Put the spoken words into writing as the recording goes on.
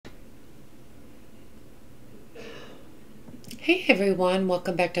Hey everyone,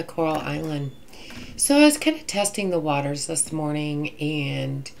 welcome back to Coral Island. So I was kind of testing the waters this morning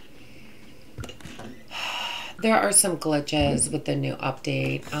and there are some glitches with the new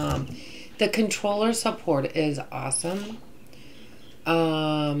update. The controller support is awesome.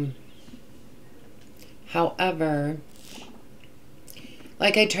 However,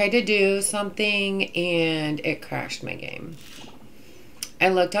 like I tried to do something and it crashed my game. I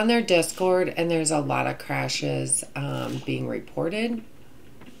looked on their Discord and there's a lot of crashes being reported.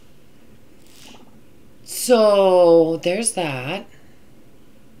 So there's that.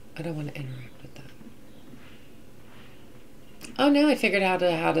 I don't want to interact with that. Oh no, I figured out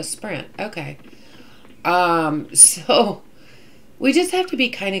how to sprint. Okay. So we just have to be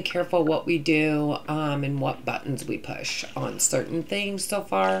kind of careful what we do and what buttons we push on certain things so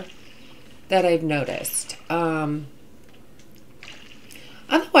far that I've noticed.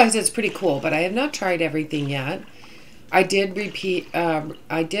 Otherwise, it's pretty cool, but I have not tried everything yet. I did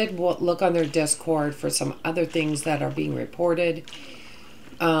look on their Discord for some other things that are being reported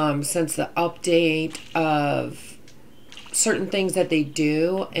since the update of certain things that they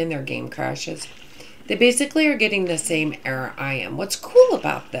do in their game crashes. They basically are getting the same error I am. What's cool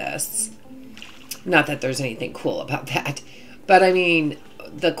about this, not that there's anything cool about that, but I mean,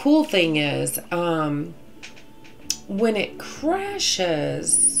 the cool thing is when it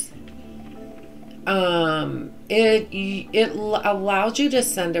crashes, it allows you to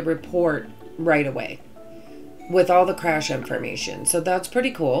send a report right away with all the crash information. So that's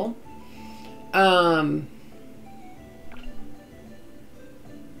pretty cool.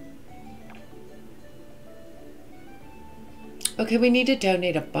 Okay, we need to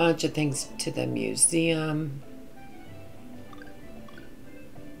donate a bunch of things to the museum.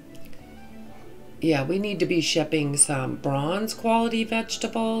 Yeah, we need to be shipping some bronze quality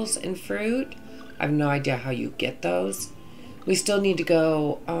vegetables and fruit. I have no idea how you get those. We still need to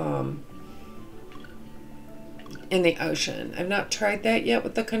go in the ocean. I've not tried that yet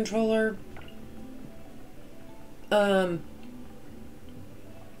with the controller. Yeah,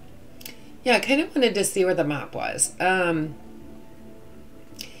 I kind of wanted to see where the map was.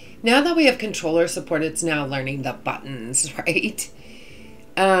 Now that we have controller support, it's now learning the buttons, right?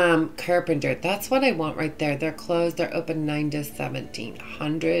 Carpenter, that's what I want right there. They're closed. They're open 9 to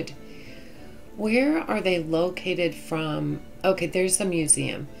 1700. Where are they located from? Okay, there's the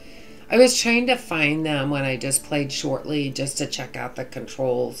museum. I was trying to find them when I just played shortly just to check out the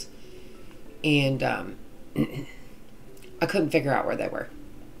controls. And I couldn't figure out where they were.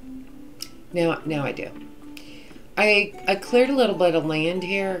 Now I do. I cleared a little bit of land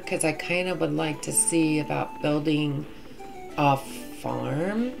here because I kind of would like to see about building a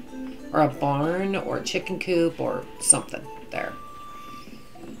farm or a barn or a chicken coop or something there.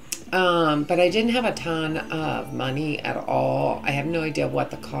 But I didn't have a ton of money at all. I have no idea what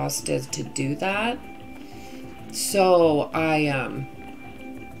the cost is to do that. So I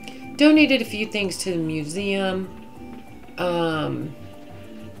donated a few things to the museum.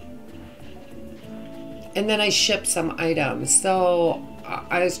 And then I shipped some items. So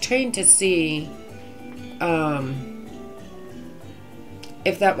I was trying to see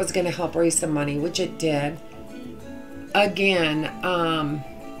if that was going to help raise some money, which it did. Again,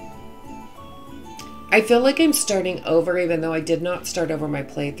 I feel like I'm starting over, even though I did not start over my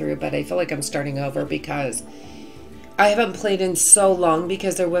playthrough, but I feel like I'm starting over because I haven't played in so long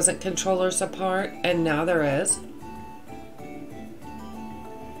because there wasn't controller support, and now there is.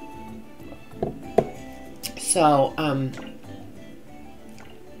 So,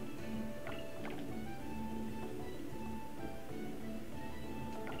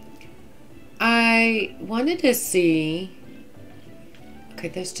 I wanted to see... Okay,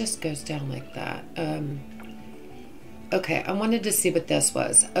 this just goes down like that. Okay, I wanted to see what this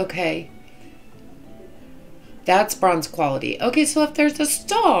was. Okay. That's bronze quality. Okay, so if there's a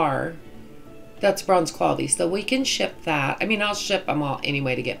star, that's bronze quality. So we can ship that. I mean, I'll ship them all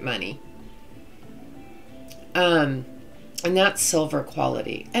anyway to get money. And that's silver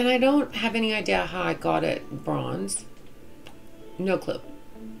quality. And I don't have any idea how I got it bronze. No clue.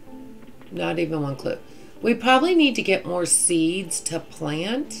 Not even one clue. We probably need to get more seeds to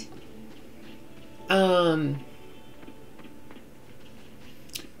plant. So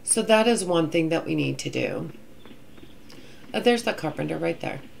that is one thing that we need to do. There's the carpenter right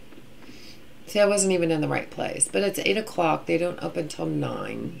there. See, I wasn't even in the right place. But it's 8 o'clock. They don't open till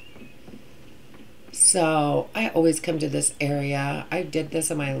 9. So I always come to this area. I did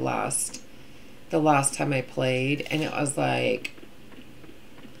this in the last time I played. And it was like...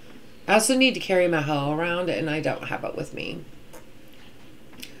 I also need to carry my hoe around, and I don't have it with me.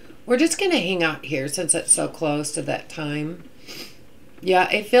 We're just going to hang out here since it's so close to that time. Yeah,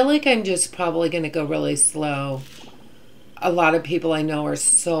 I feel like I'm just probably going to go really slow. A lot of people I know are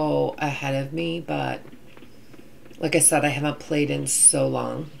so ahead of me, but like I said, I haven't played in so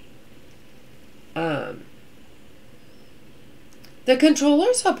long. The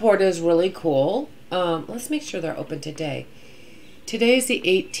controller support is really cool. Let's make sure they're open today. Today is the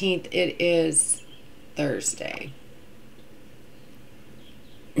 18th. It is Thursday.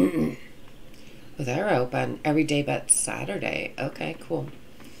 Oh, they're open every day but Saturday. Okay, cool.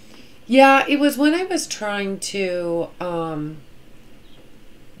 Yeah, it was when I was trying to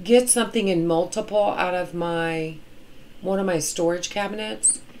get something in multiple out of one of my storage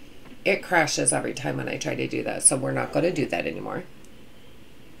cabinets. It crashes every time when I try to do that, so we're not going to do that anymore.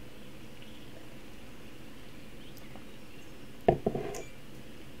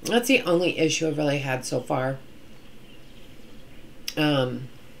 That's the only issue I've really had so far.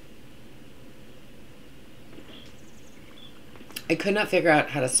 I could not figure out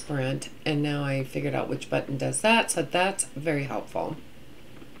how to sprint, and now I figured out which button does that, so that's very helpful.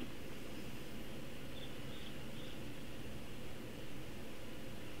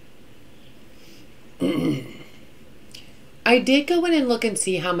 I did go in and look and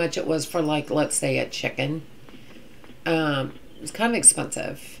see how much it was for, like, let's say a chicken. It's kind of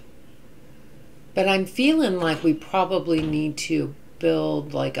expensive. But I'm feeling like we probably need to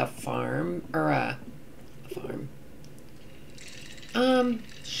build like a farm or a farm.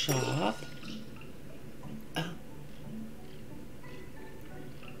 Shop.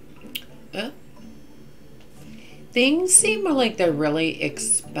 Things seem like they're really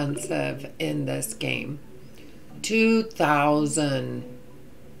expensive in this game. 2,000.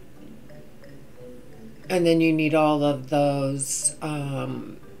 And then you need all of those.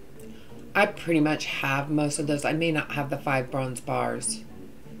 I pretty much have most of those. I may not have the 5 bronze bars.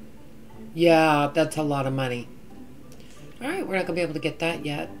 Yeah, that's a lot of money. Alright, we're not going to be able to get that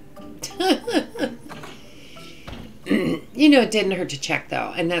yet. You know, it didn't hurt to check,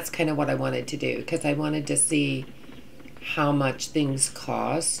 though. And that's kind of what I wanted to do. Because I wanted to see how much things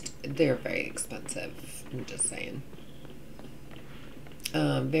cost. They're very expensive. I'm just saying.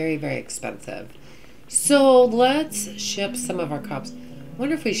 Very, very expensive. So let's ship some of our crops. I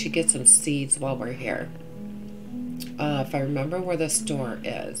wonder if we should get some seeds while we're here. If I remember where the store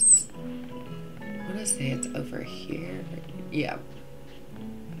is. I want to say it's over here. Yeah.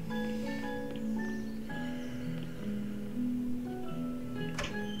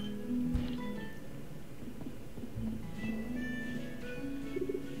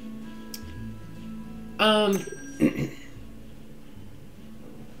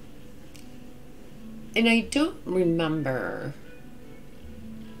 And I don't remember.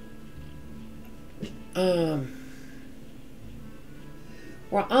 We're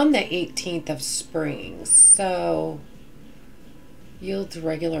on the 18th of spring, so yields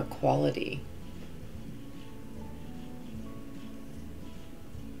regular quality.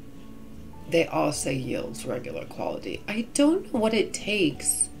 They all say yields regular quality. I don't know what it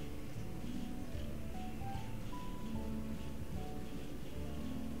takes.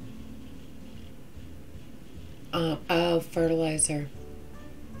 Oh, fertilizer.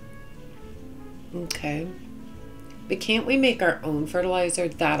 Okay. But can't we make our own fertilizer?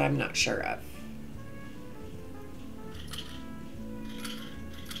 That I'm not sure of.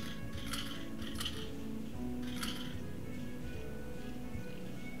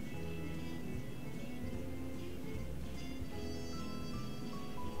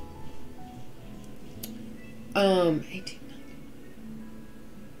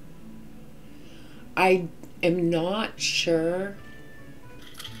 I am not sure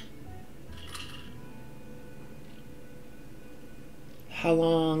how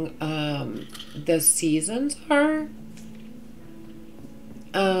long the seasons are.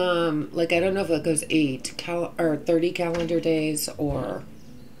 Like I don't know if it goes 30 calendar days or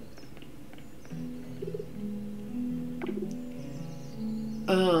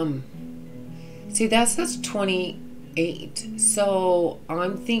see that says 28. So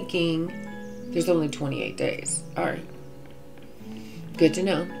I'm thinking there's only 28 days. All right. Good to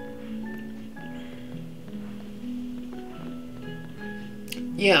know.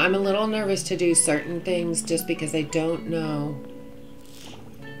 Yeah, I'm a little nervous to do certain things just because I don't know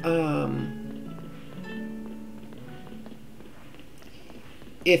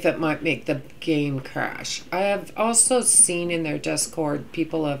if it might make the game crash. I have also seen in their Discord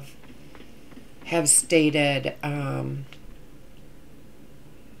people have stated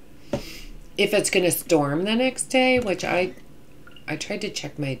if it's going to storm the next day, which I tried to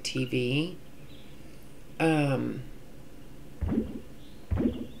check my TV.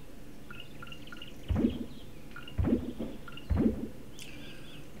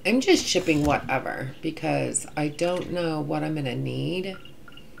 I'm just shipping whatever because I don't know what I'm going to need.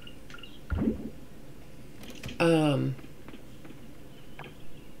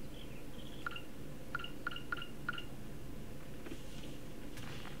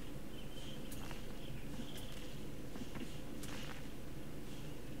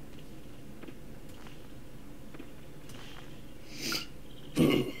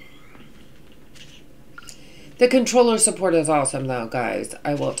 The controller support is awesome though, guys.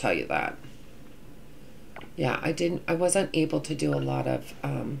 I will tell you that. Yeah, I wasn't able to do a lot of,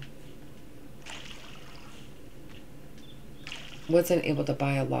 wasn't able to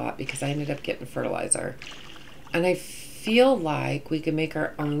buy a lot because I ended up getting fertilizer. And I feel like we can make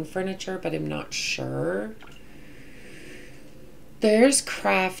our own furniture, but I'm not sure. There's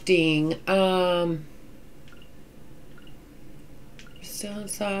crafting, stone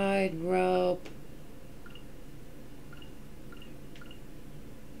side, rope.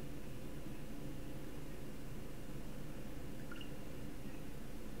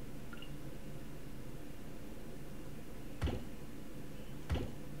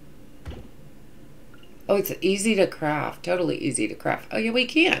 Oh, it's easy to craft. Totally easy to craft. Oh, yeah, we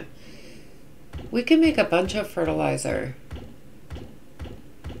can. We can make a bunch of fertilizer.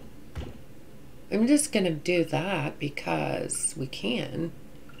 I'm just going to do that because we can.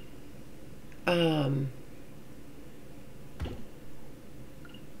 All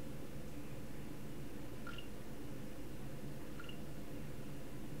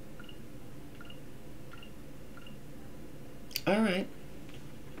right.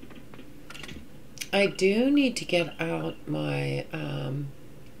 I do need to get out my,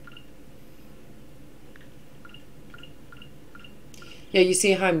 yeah, you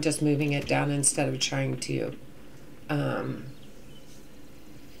see how I'm just moving it down instead of trying to,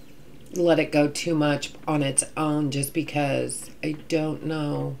 let it go too much on its own just because I don't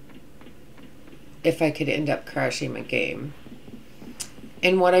know if I could end up crashing my game.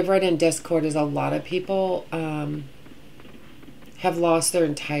 And what I've read in Discord is a lot of people, have lost their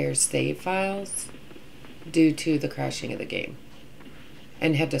entire save files due to the crashing of the game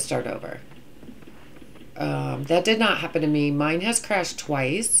and had to start over. That did not happen to me. Mine has crashed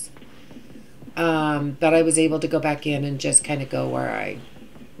twice, but I was able to go back in and just kind of go where I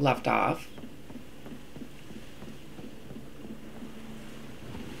left off.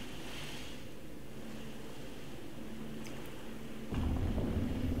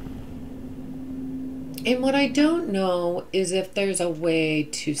 And what I don't know is if there's a way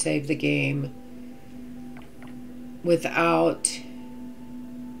to save the game without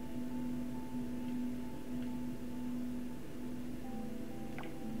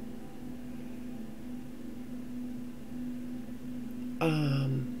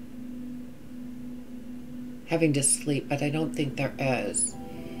having to sleep, but I don't think there is.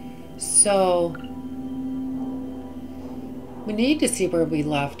 So we need to see where we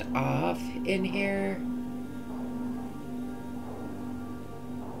left off in here,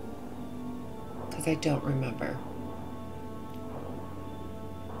 because I don't remember.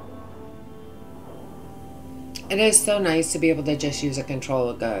 It is so nice to be able to just use a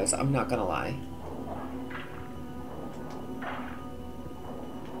controller, guys. I'm not gonna lie.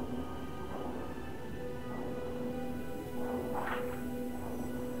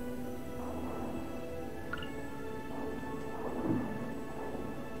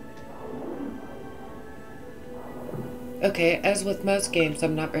 Okay, as with most games,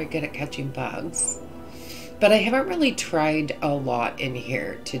 I'm not very good at catching bugs. But I haven't really tried a lot in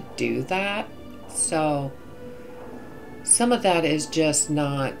here to do that. So some of that is just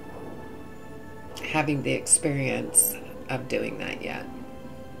not having the experience of doing that yet.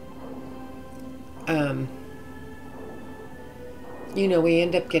 You know, we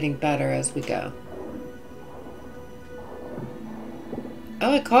end up getting better as we go.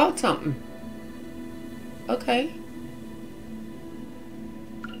 Oh, I caught something. Okay.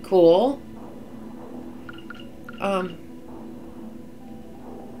 Cool.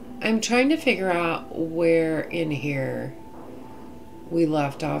 I'm trying to figure out where in here we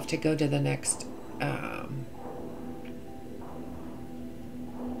left off to go to the next,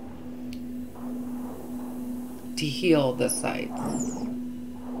 to heal the sites. All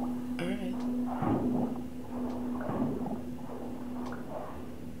right.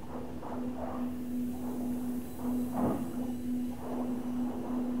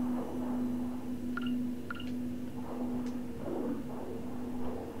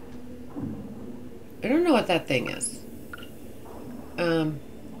 I don't know what that thing is. Oh,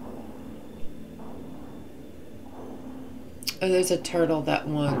 there's a turtle that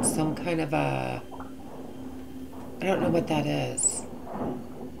wants some kind of a... I don't know what that is.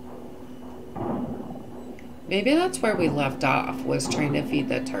 Maybe that's where we left off, was trying to feed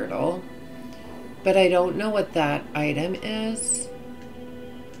the turtle. But I don't know what that item is.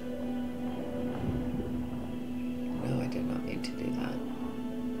 No, I did not need to do that.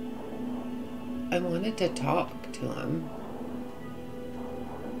 I wanted to talk to him.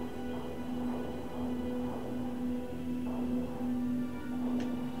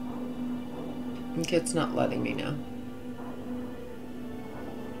 Okay, it's not letting me now.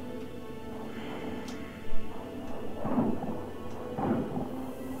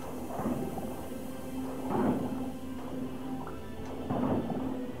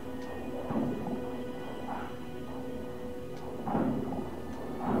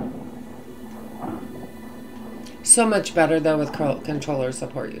 So much better though with controller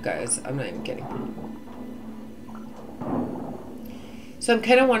support, you guys. I'm not even kidding. So I'm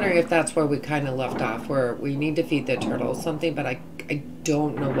kind of wondering if that's where we kind of left off, where we need to feed the turtle something, but I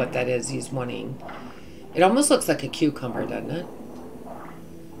don't know what that is he's wanting. It almost looks like a cucumber, doesn't it?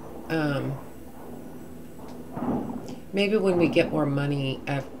 Maybe when we get more money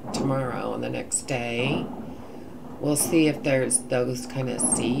tomorrow and the next day, we'll see if there's those kind of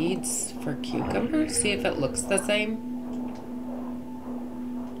seeds for cucumbers. See if it looks the same.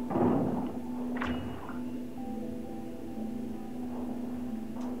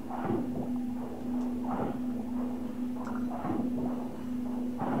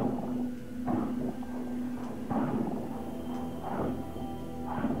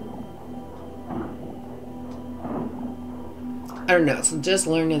 I don't know. So just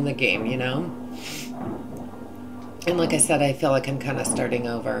learning the game, you know? And like I said, I feel like I'm kind of starting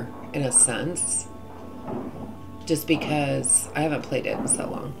over in a sense. Just because I haven't played it in so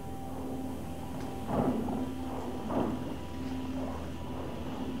long.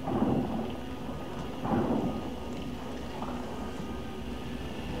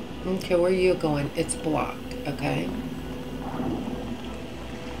 Okay, where are you going? It's blocked, okay?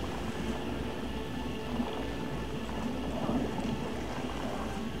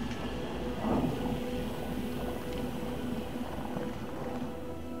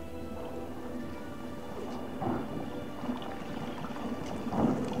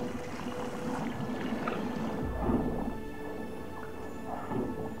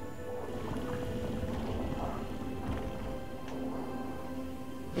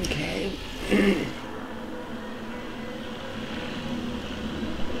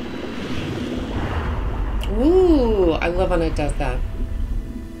 Ooh, I love when it does that.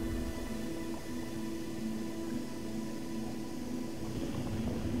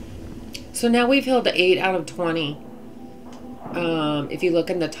 So now we've healed 8 out of 20. If you look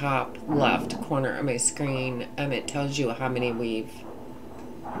in the top left corner of my screen, it tells you how many we've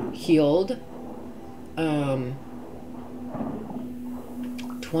healed.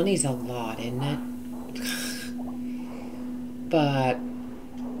 20's a lot, isn't it? But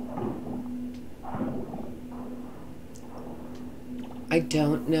I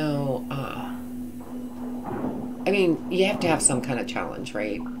don't know. I mean, you have to have some kind of challenge,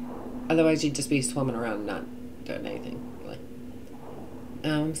 right? Otherwise, you'd just be swimming around not doing anything,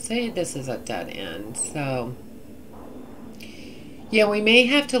 really. Say this is a dead end, so yeah, we may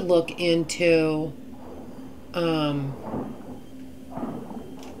have to look into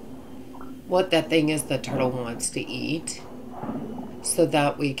what that thing is the turtle wants to eat, so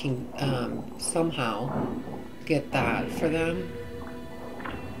that we can somehow get that for them.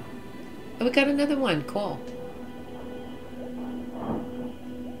 And we got another one. Cool.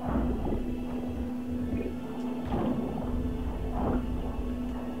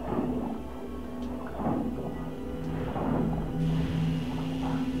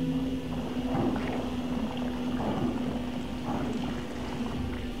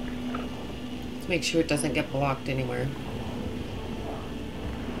 Let's make sure it doesn't get blocked anywhere.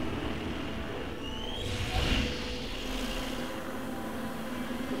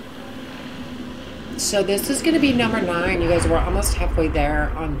 So this is going to be number 9. You guys, we're almost halfway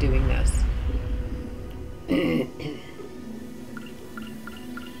there on doing this.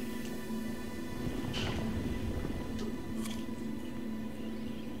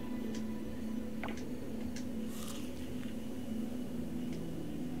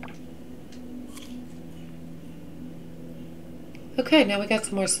 Okay, now we got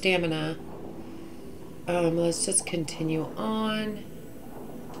some more stamina. Let's just continue on.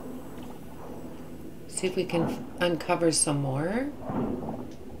 See if we can uncover some more.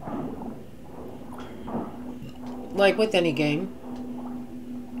 Like with any game.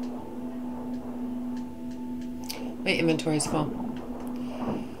 My inventory's full.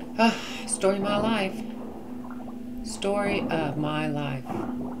 Story of my life. Story of my life.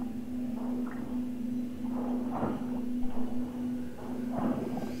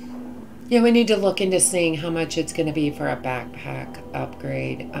 Yeah, we need to look into seeing how much it's going to be for a backpack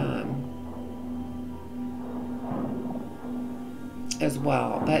upgrade as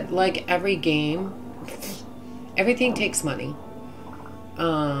well. But like every game, everything takes money.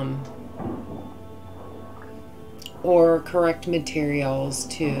 Or correct materials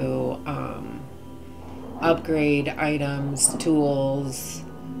to upgrade items, tools,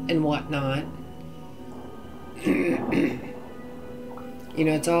 and whatnot. You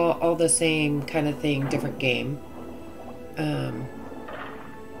know, it's all the same kind of thing, different game.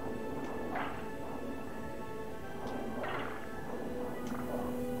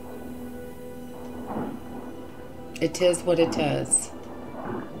 It is what it is.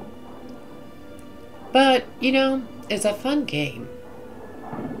 But, you know, it's a fun game.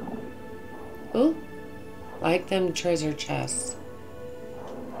 Ooh, like them treasure chests.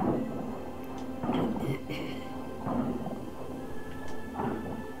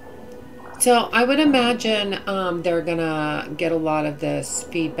 So I would imagine they're gonna get a lot of this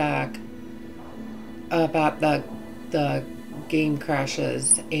feedback about the game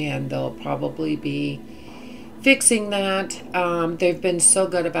crashes, and they'll probably be fixing that. They've been so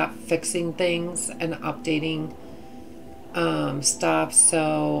good about fixing things and updating stuff,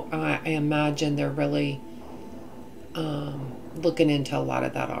 so I imagine they're really looking into a lot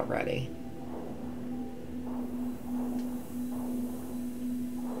of that already.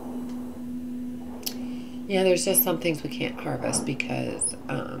 Yeah, there's just some things we can't harvest because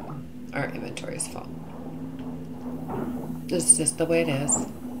our inventory is full. It's just the way it is.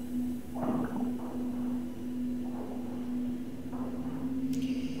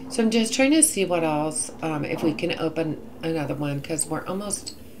 So I'm just trying to see what else, if we can open another one, because we're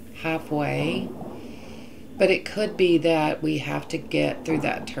almost halfway. But it could be that we have to get through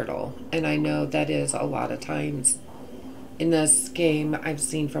that turtle. And I know that is a lot of times in this game I've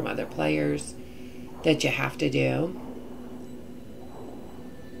seen from other players that you have to do.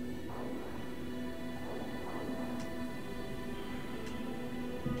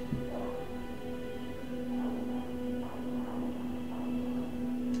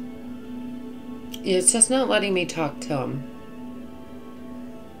 It's just not letting me talk to him.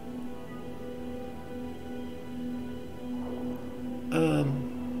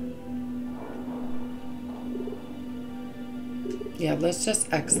 Yeah, let's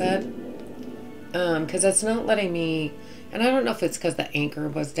just exit. Because it's not letting me, and I don't know if it's because the anchor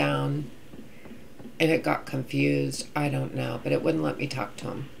was down and it got confused. I don't know, but it wouldn't let me talk to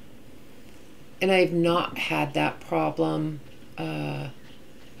him. And I've not had that problem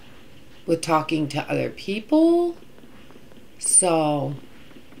with talking to other people. So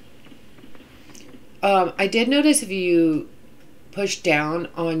I did notice if you push down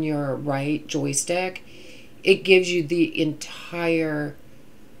on your right joystick, it gives you the entire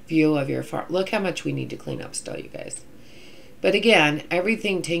view of your farm. Look how much we need to clean up still, you guys. But again,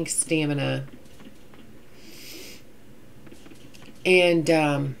 everything takes stamina. And,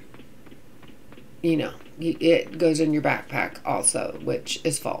 you know, it goes in your backpack also, which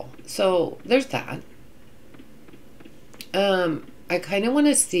is full. So there's that. I kind of want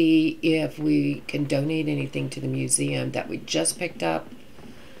to see if we can donate anything to the museum that we just picked up.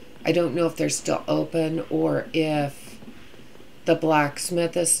 I don't know if they're still open or if the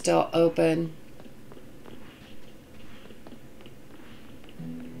blacksmith is still open.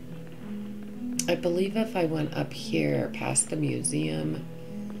 I believe if I went up here past the museum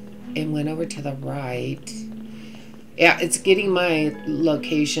and went over to the right. Yeah, it's getting my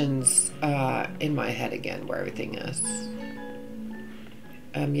locations in my head again where everything is.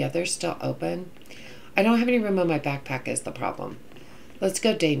 Yeah, they're still open. I don't have any room on my backpack is the problem. Let's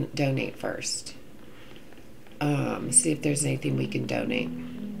go donate first. See if there's anything we can donate.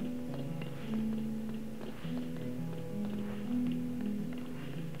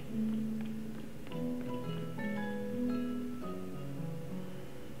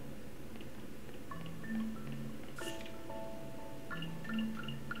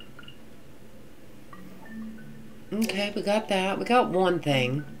 Okay, we got that. We got one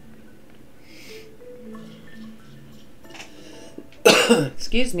thing.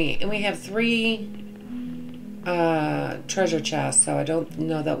 Excuse me. And we have 3 treasure chests, so I don't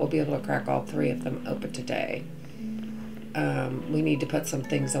know that we'll be able to crack all 3 of them open today. We need to put some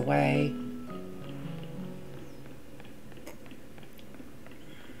things away.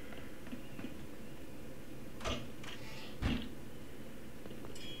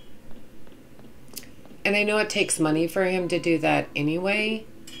 And I know it takes money for him to do that anyway.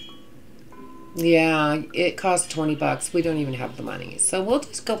 Yeah, it costs 20 bucks. We don't even have the money. So we'll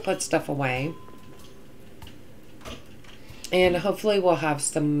just go put stuff away. And hopefully we'll have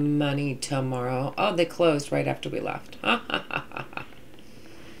some money tomorrow. Oh, they closed right after we left.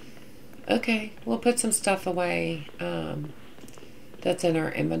 Okay, we'll put some stuff away that's in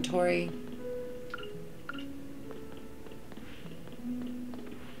our inventory.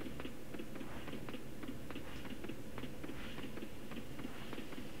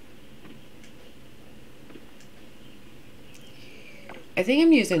 I think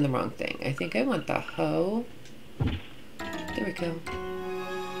I'm using the wrong thing. I think I want the hoe. There we go.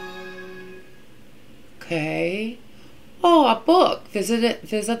 Okay. Oh, a book. Visit it.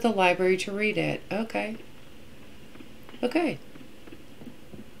 Visit the library to read it. Okay. Okay.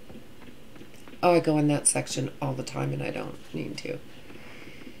 Oh, I go in that section all the time and I don't need to.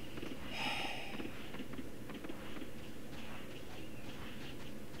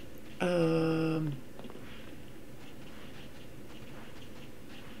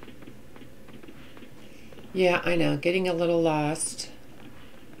 Yeah, I know. Getting a little lost.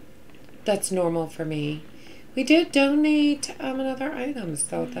 That's normal for me. We did donate another item,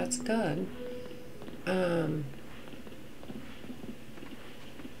 so that's good.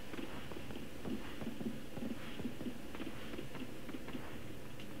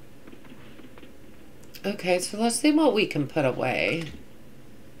 Okay, so let's see what we can put away.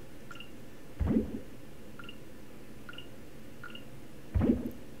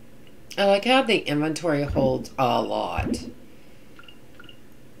 I like how the inventory holds a lot.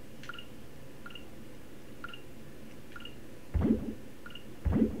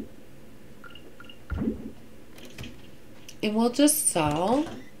 And we'll just sell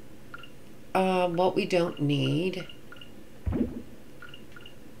what we don't need.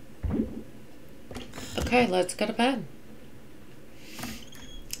 Okay, let's go to bed.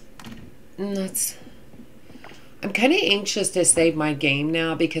 And I'm kind of anxious to save my game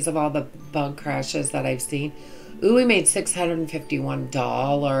now because of all the bug crashes that I've seen. Ooh, we made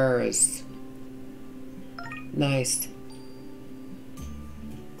 $651. Nice.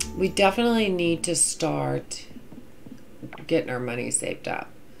 We definitely need to start getting our money saved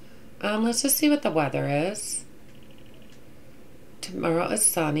up. Let's just see what the weather is. Tomorrow is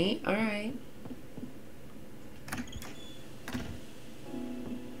sunny. All right.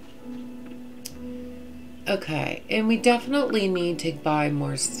 Okay, and we definitely need to buy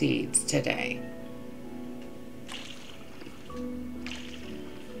more seeds today.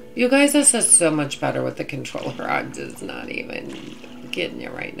 You guys, this is so much better with the controller. I'm just not even getting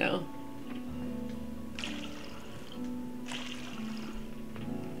you right now.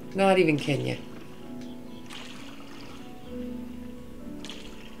 Not even kidding you.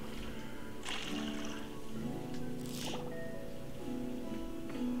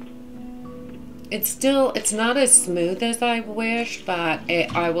 It's not as smooth as I wish, but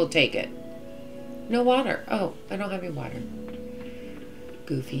I will take it. No water. Oh, I don't have any water.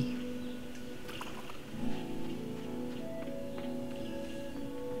 Goofy.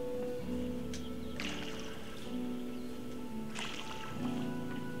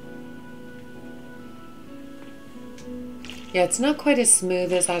 Yeah, it's not quite as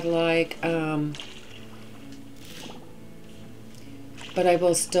smooth as I'd like, but I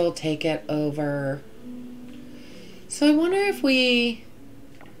will still take it over. So I wonder if we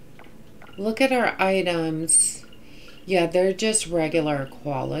look at our items. Yeah, they're just regular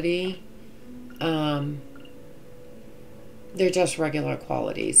quality. They're just regular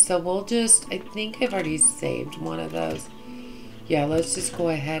quality. So we'll just, I think I've already saved one of those. Yeah, let's just go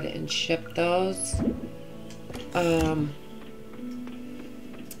ahead and ship those.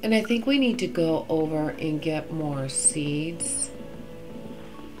 And I think we need to go over and get more seeds.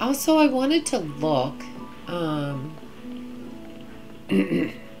 Also, I wanted to look.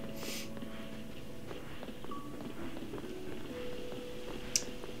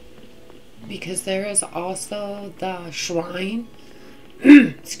 Because there is also the shrine.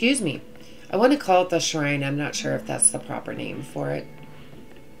 Excuse me. I want to call it the shrine. I'm not sure if that's the proper name for it.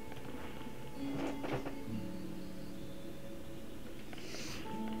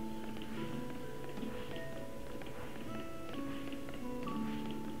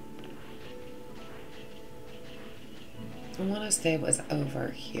 I want to say it was over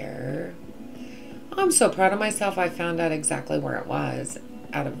here. I'm so proud of myself. I found out exactly where it was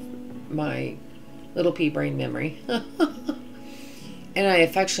out of my little pea brain memory. And I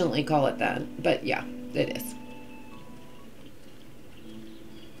affectionately call it that. But yeah, it is.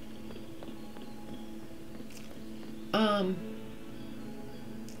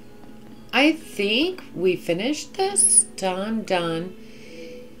 I think we finished this. Done.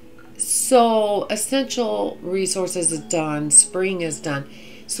 So essential resources is done. Spring is done.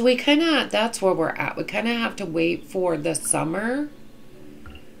 So we kind of, that's where we're at. We kind of have to wait for the summer.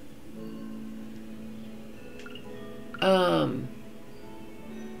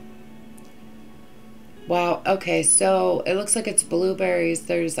 Wow, okay, so it looks like it's blueberries.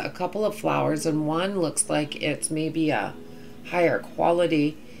 There's a couple of flowers, and one looks like it's maybe a higher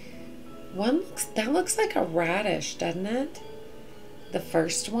quality. That looks like a radish, doesn't it? The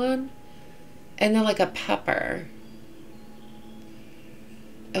first one. And then like a pepper.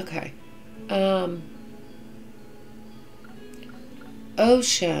 Okay.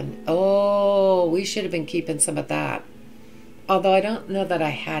 Ocean. Oh, we should have been keeping some of that. Although I don't know that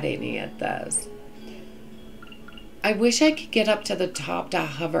I had any of those. I wish I could get up to the top to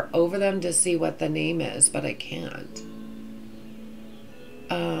hover over them to see what the name is, but I can't.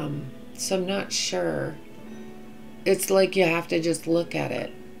 So I'm not sure. It's like you have to just look at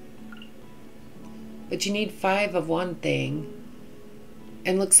it. But you need 5 of one thing.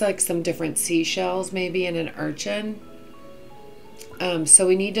 And looks like some different seashells maybe in an urchin. So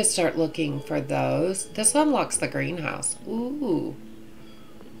we need to start looking for those. This unlocks the greenhouse. Ooh.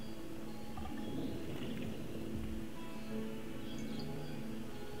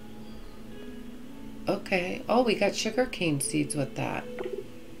 Okay. Oh, we got sugarcane seeds with that.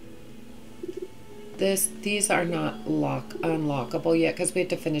 These are not unlockable yet because we have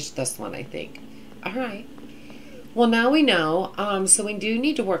to finish this one, I think. All right. Well, now we know. So we do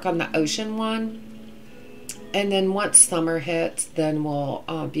need to work on the ocean one. And then once summer hits, then we'll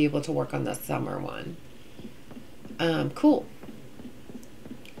be able to work on the summer one. Cool.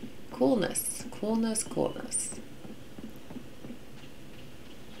 Coolness. Coolness, coolness.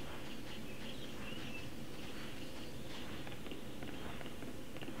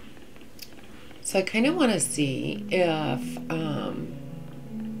 So I kind of want to see if...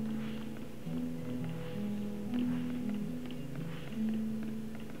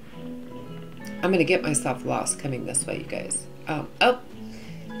 I'm going to get myself lost coming this way, you guys. Oh,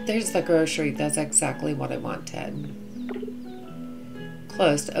 there's the grocery. That's exactly what I wanted.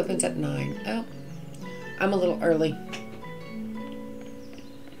 Closed. Opens at 9. Oh, I'm a little early.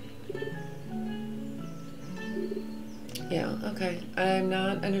 Yeah, okay. I'm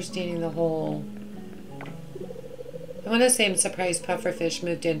not understanding the whole... I want to say I'm surprised Pufferfish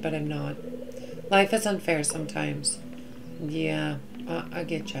moved in, but I'm not. Life is unfair sometimes. Yeah, I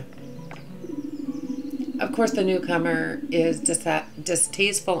get you. Of course, the newcomer is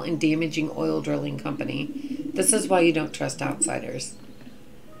distasteful and damaging oil drilling company. This is why you don't trust outsiders.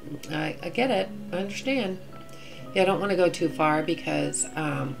 I get it. I understand. Yeah, I don't want to go too far because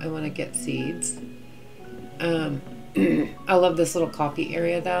I want to get seeds. I love this little coffee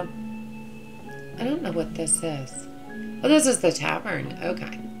area, though. I don't know what this is. Oh, this is the tavern.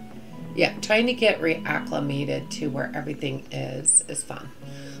 Okay. Yeah, trying to get reacclimated to where everything is fun.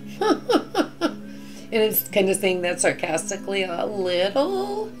 And it's kind of saying that sarcastically a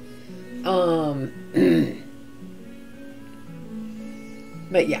little.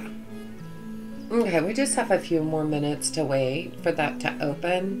 But yeah. Okay, we just have a few more minutes to wait for that to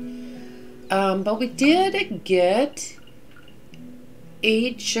open. But we did get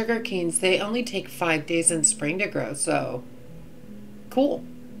 8 sugar canes. They only take 5 days in spring to grow, so cool.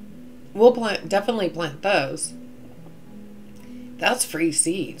 We'll definitely plant those. That's free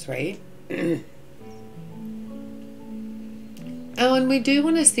seeds, right? Oh, and we do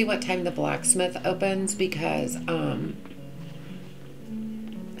want to see what time the blacksmith opens because I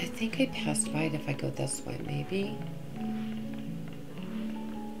think I passed by it if I go this way, maybe.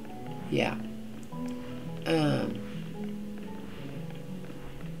 Yeah.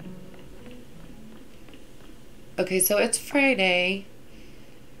 Okay, so it's Friday.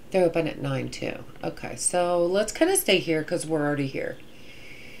 They're open at 9 too. Okay, so let's kind of stay here because we're already here.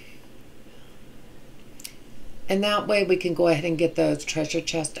 And that way we can go ahead and get those treasure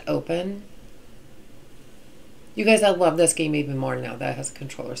chests open. You guys, I love this game even more now that it has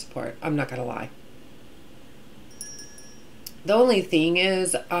controller support. I'm not going to lie. The only thing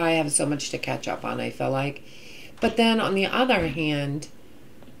is I have so much to catch up on, I feel like. But then on the other hand,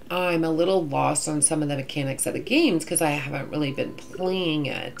 I'm a little lost on some of the mechanics of the games because I haven't really been playing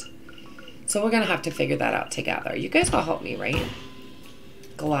it. So we're going to have to figure that out together. You guys will help me, right?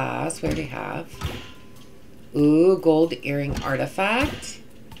 Glass, we already have. Ooh, gold earring artifact.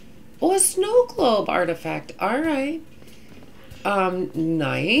 Oh, a snow globe artifact. All right.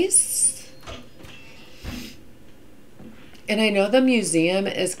 Nice. And I know the museum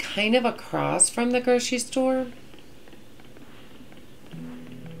is kind of across from the grocery store.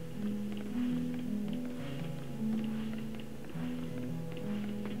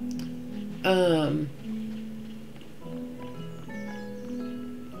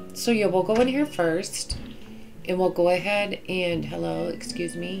 So yeah, we'll go in here first. And we'll go ahead and, hello,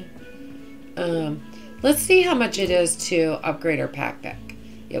 excuse me. Let's see how much it is to upgrade our pack back.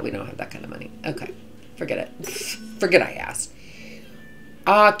 Yeah, we don't have that kind of money. Okay, forget it. Forget I asked.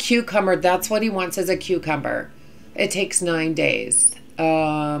 Cucumber, that's what he wants as a cucumber. It takes 9 days.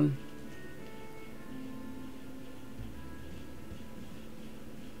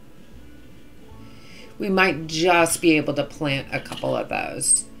 We might just be able to plant a couple of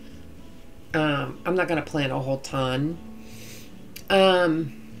those. I'm not going to plant a whole ton.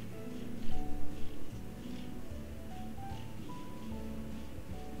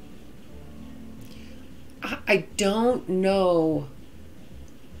 I don't know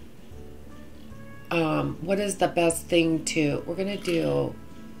what is the best thing to... We're going to do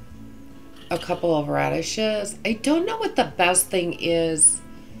a couple of radishes. I don't know what the best thing is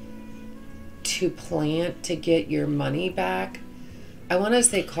to plant to get your money back. I want to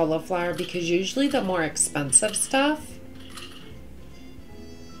say cauliflower because usually the more expensive stuff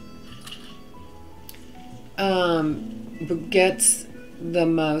gets the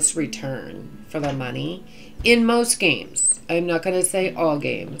most return for the money in most games. I'm not going to say all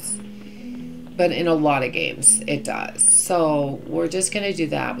games, but in a lot of games it does. So we're just going to do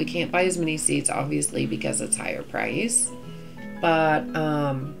that. We can't buy as many seeds obviously because it's higher price, but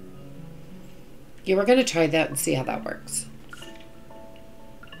yeah, we're going to try that and see how that works.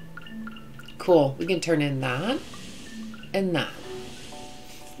 Cool. We can turn in that and that.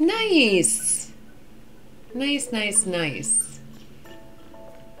 Nice. Nice, nice, nice.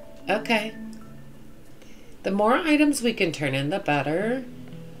 Okay. The more items we can turn in, the better.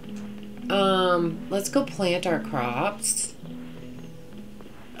 Let's go plant our crops.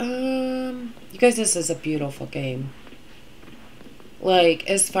 You guys, this is a beautiful game. Like,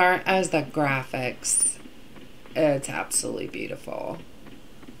 as far as the graphics, it's absolutely beautiful.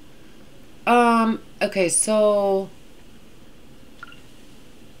 Okay, so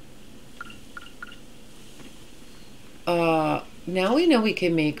now we know we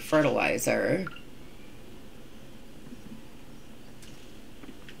can make fertilizer.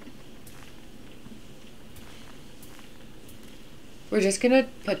 We're just gonna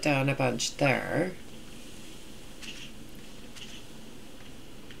put down a bunch there.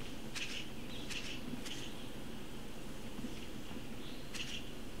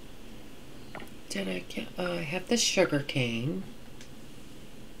 Did I get, I have the sugar cane.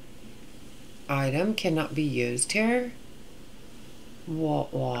 Item cannot be used here.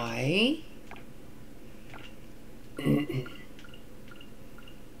 What, why?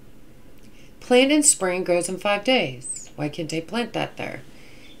 Plant in spring, grows in 5 days. Why can't they plant that there?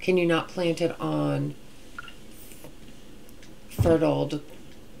 Can you not plant it on fertile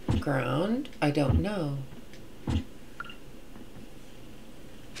ground? I don't know.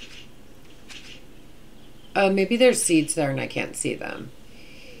 Maybe there's seeds there and I can't see them.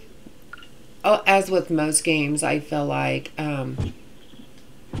 Oh, as with most games, I feel like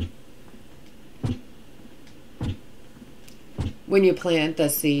when you plant the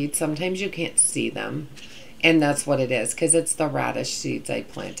seeds, sometimes you can't see them. And that's what it is, because it's the radish seeds I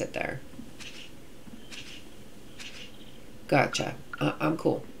planted there. Gotcha. I'm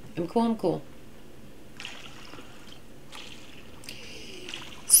cool. I'm cool, I'm cool.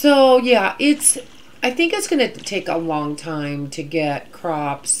 So, yeah, I think it's going to take a long time to get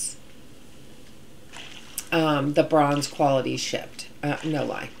crops, the bronze quality shipped. No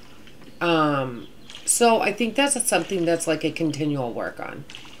lie. So I think that's something that's like a continual work on.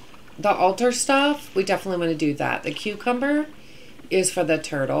 The altar stuff, we definitely want to do that. The cucumber is for the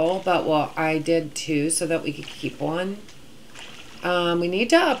turtle, but well, I did two so that we could keep one. We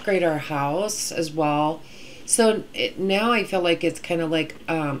need to upgrade our house as well. So now I feel like it's kind of like,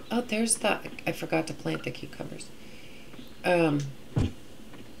 oh, there's the, I forgot to plant the cucumbers.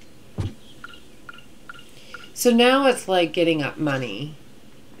 So now it's like getting up money.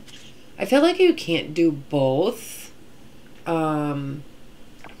 I feel like you can't do both.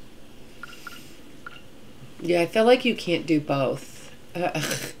 Yeah, I feel like you can't do both.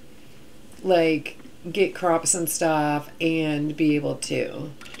 Like, get crops and stuff and be able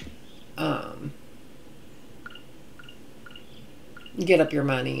to get up your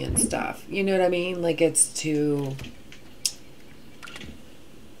money and stuff. You know what I mean? Like, it's too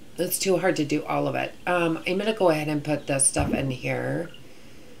hard to do all of it. I'm going to go ahead and put this stuff in here.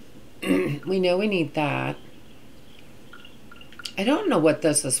 We know we need that. I don't know what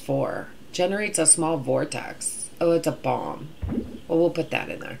this is for. Generates a small vortex. Oh, it's a bomb. Well, we'll put that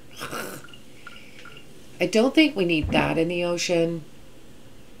in there. I don't think we need that in the ocean.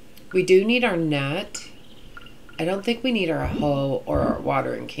 We do need our net. I don't think we need our hoe or our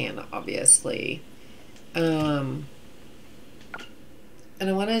watering can, obviously. And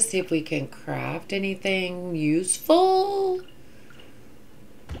I want to see if we can craft anything useful.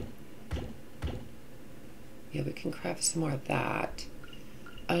 Yeah, we can craft some more of that.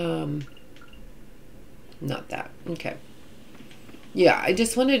 Not that. Okay. Yeah, I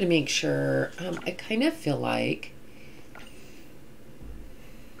just wanted to make sure. I kind of feel like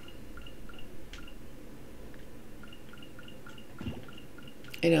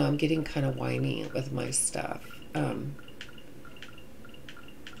I know I'm getting kind of whiny with my stuff.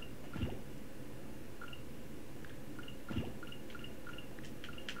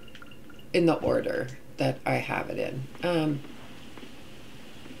 In the order that I have it in.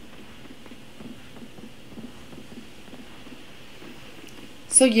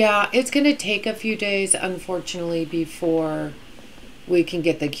 So yeah, it's going to take a few days, unfortunately, before we can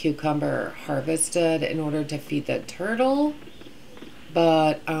get the cucumber harvested in order to feed the turtle.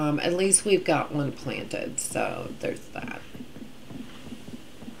 But at least we've got one planted, so there's that.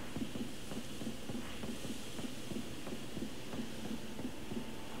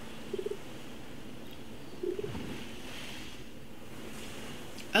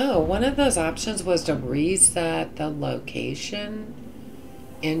 Oh, one of those options was to reset the location,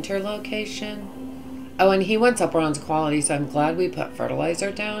 interlocation. Oh, and he wants a bronze quality, so I'm glad we put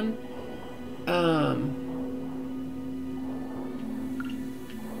fertilizer down.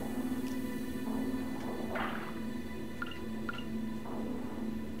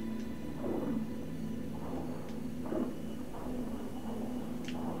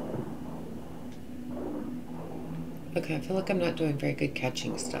 Okay, I feel like I'm not doing very good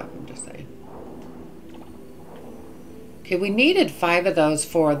catching stuff, I'm just saying. Okay, we needed 5 of those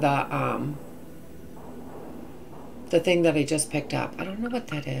for the thing that I just picked up. I don't know what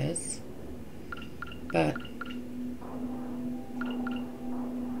that is, but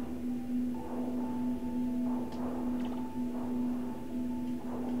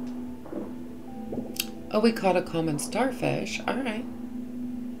oh, we caught a common starfish. All right.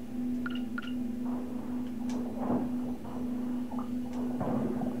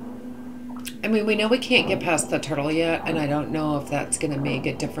 I mean, we know we can't get past the turtle yet, and I don't know if that's going to make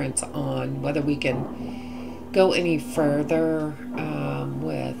a difference on whether we can go any further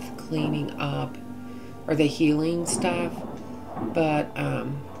with cleaning up or the healing stuff. But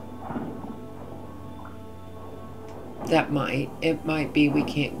it might be we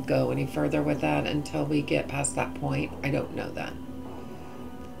can't go any further with that until we get past that point. I don't know that.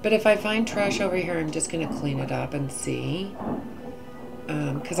 But if I find trash over here, I'm just going to clean it up and see.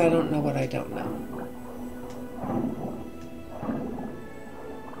 Because I don't know what I don't know.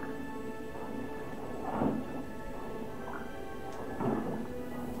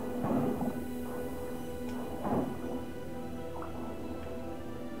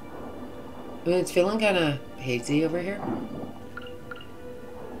 I mean, it's feeling kind of hazy over here.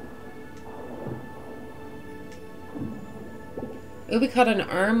 Oh, we caught an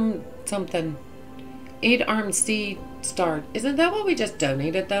arm something. 8-armed sea star. Isn't that what we just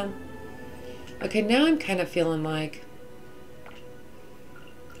donated, though? Okay, now I'm kind of feeling like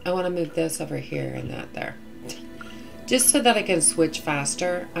I want to move this over here and that there. Just so that I can switch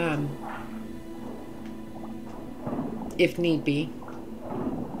faster, if need be.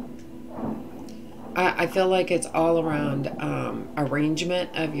 I feel like it's all around arrangement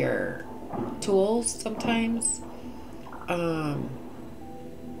of your tools sometimes.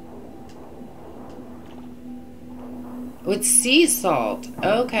 With sea salt,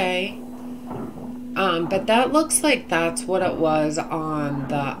 okay. But that looks like that's what it was on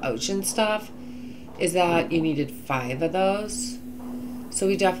the ocean stuff, is that you needed 5 of those. So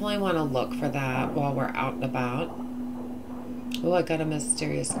we definitely want to look for that while we're out and about. Oh, I got a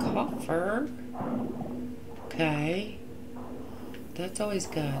mysterious coffer. Okay. That's always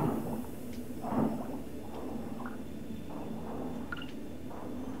good.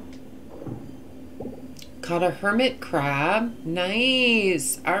 Caught a hermit crab.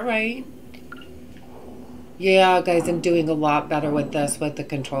 Nice. All right. Yeah, guys, I'm doing a lot better with this with the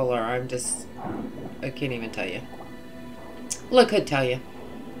controller. I can't even tell you. Well, I could tell you.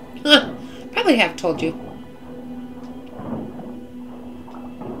 Probably have told you.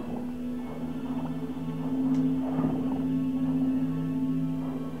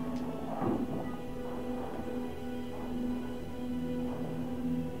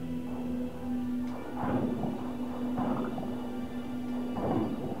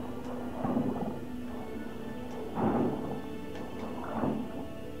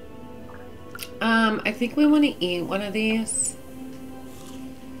 I think we want to eat one of these.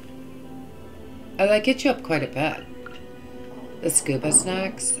 Oh, that gets you up quite a bit. The scuba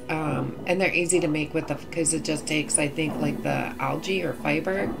snacks. And they're easy to make with the, because it just takes, I think, like the algae or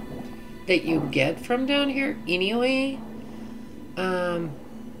fiber that you get from down here anyway.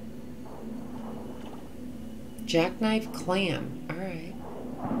 Jackknife clam. All right.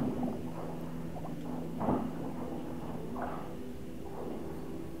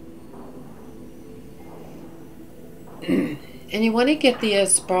 And you want to get the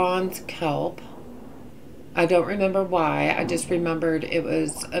Esperance kelp. I don't remember why. I just remembered it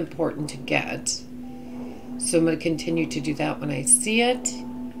was important to get. So I'm going to continue to do that when I see it.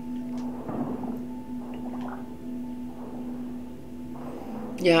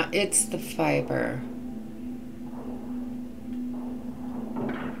 Yeah, it's the fiber.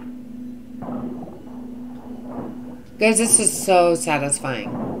 Guys, this is so satisfying.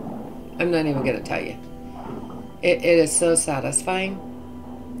 I'm not even going to tell you. It is so satisfying.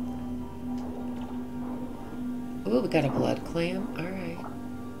 Ooh, we got a blood clam. All right.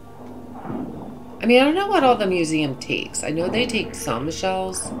 I mean, I don't know what all the museum takes. I know they take some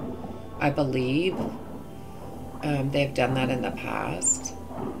shells, I believe. They've done that in the past.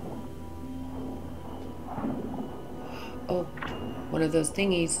 Oh, one of those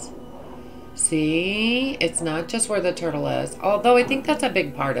thingies. See? It's not just where the turtle is. Although I think that's a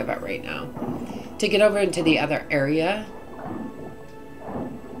big part of it right now. To get over into the other area.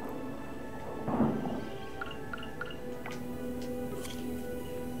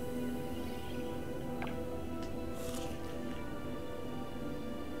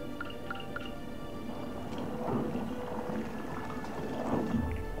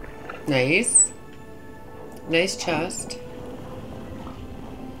 Nice. Nice chest.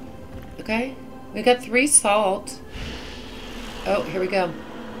 Okay. We got 3 salt. Oh, here we go.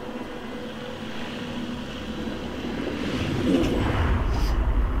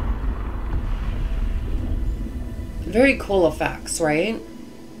 Very cool effects, right?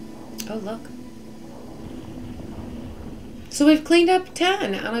 Oh, look. So we've cleaned up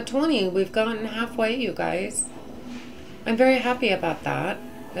 10 out of 20. We've gotten halfway, you guys. I'm very happy about that.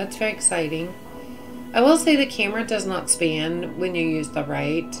 That's very exciting. I will say the camera does not span when you use the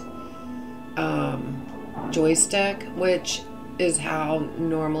right joystick, which is how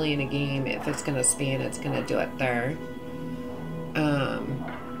normally in a game, if it's going to span, it's going to do it there.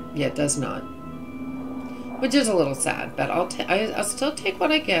 Yeah, it does not. Which is a little sad, but I'll still take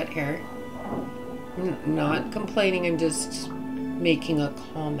what I get here. I'm not complaining, I'm just making a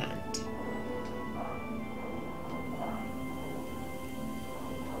comment.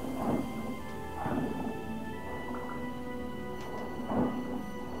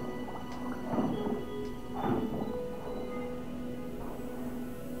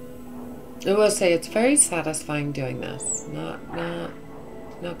 I will say it's very satisfying doing this. Not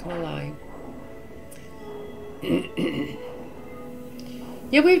gonna lie.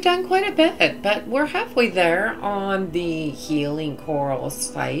 Yeah, we've done quite a bit, but we're halfway there on the healing coral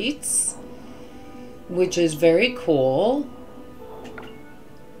sites, which is very cool. I'm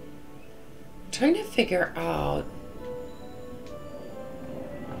trying to figure out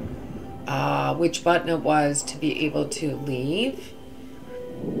which button it was to be able to leave.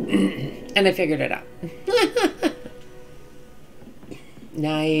 And I figured it out.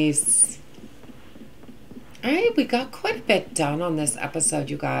 Nice. All right, we got quite a bit done on this episode,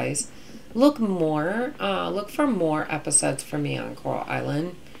 you guys. Look for more episodes for me on Coral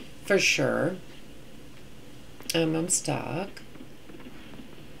Island, for sure. I'm stuck.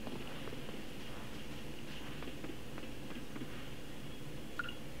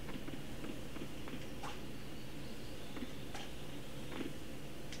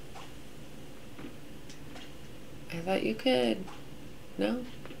 I thought you could. No?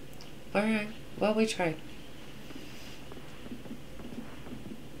 All right. Well, we tried.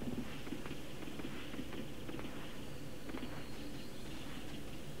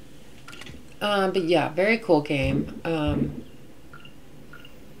 But yeah, very cool game. Oh,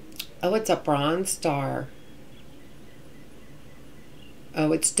 it's a bronze star.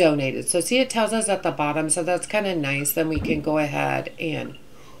 Oh, it's donated. So see, it tells us at the bottom, so that's kind of nice. Then we can go ahead and...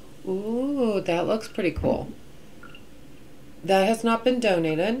 Ooh, that looks pretty cool. That has not been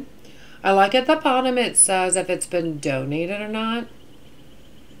donated. I like at the bottom it says if it's been donated or not.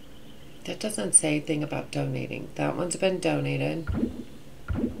 That doesn't say anything about donating. That one's been donated.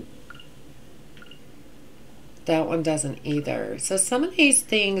 That one doesn't either. So some of these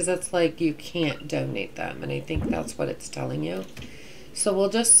things, it's like you can't donate them. And I think that's what it's telling you. So we'll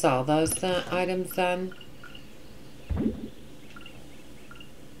just sell those items then.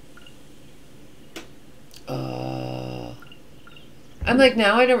 I'm like,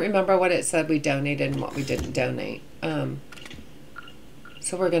 now I don't remember what it said we donated and what we didn't donate.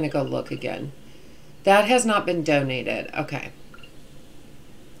 So we're going to go look again. That has not been donated. Okay.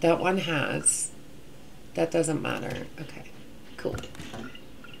 That one has. That doesn't matter. Okay. Cool.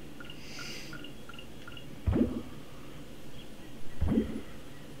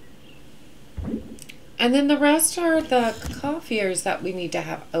 And then the rest are the coffiers that we need to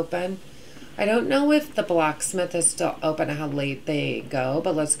have open. I don't know if the blacksmith is still open and how late they go,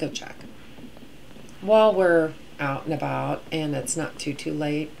 but let's go check. While we're out and about and it's not too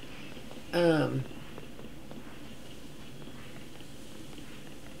late.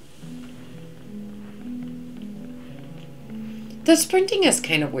 The sprinting is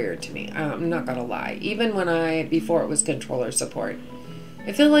kind of weird to me. I'm not gonna lie. Even when before it was controller support,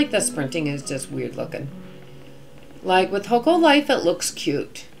 I feel like the sprinting is just weird looking. Like with Hoko Life, it looks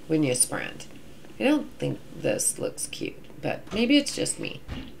cute when you sprint. I don't think this looks cute, but maybe it's just me.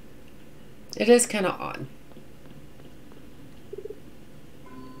 It is kind of odd.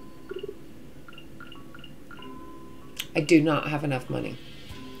 I do not have enough money.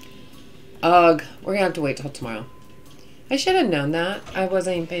 Ugh, we're gonna have to wait till tomorrow. I should have known that. I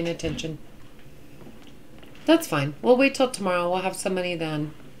wasn't even paying attention. That's fine. We'll wait till tomorrow. We'll have some money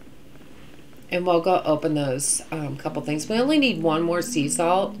then. And we'll go open those couple things. We only need one more sea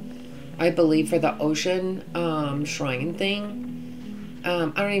salt, I believe, for the ocean shrine thing.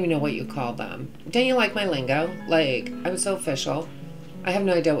 I don't even know what you call them. Don't you like my lingo? Like, I'm so official. I have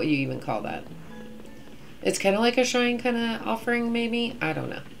no idea what you even call that. It's kind of like a shrine kind of offering, maybe? I don't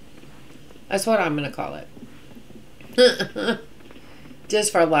know. That's what I'm going to call it.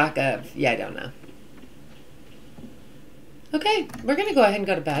 Just for lack of, yeah, I don't know. Okay, we're going to go ahead and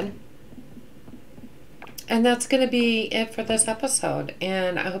go to bed. And that's going to be it for this episode.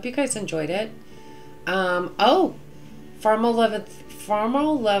 And I hope you guys enjoyed it. Farmal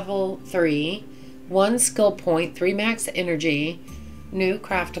level 3, 1 skill point, 3 max energy, new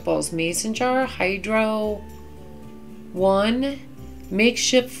craftables, mason jar, hydro 1,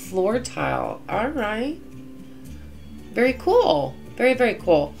 makeshift floor tile. All right. Very cool. Very, very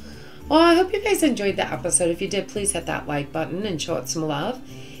cool. Well, I hope you guys enjoyed the episode. If you did, please hit that like button and show it some love.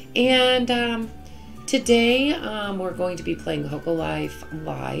 And today we're going to be playing Hoko Life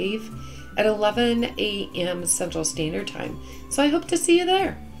live at 11 a.m. Central Standard Time. So I hope to see you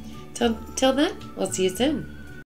there. Till then, we'll see you soon.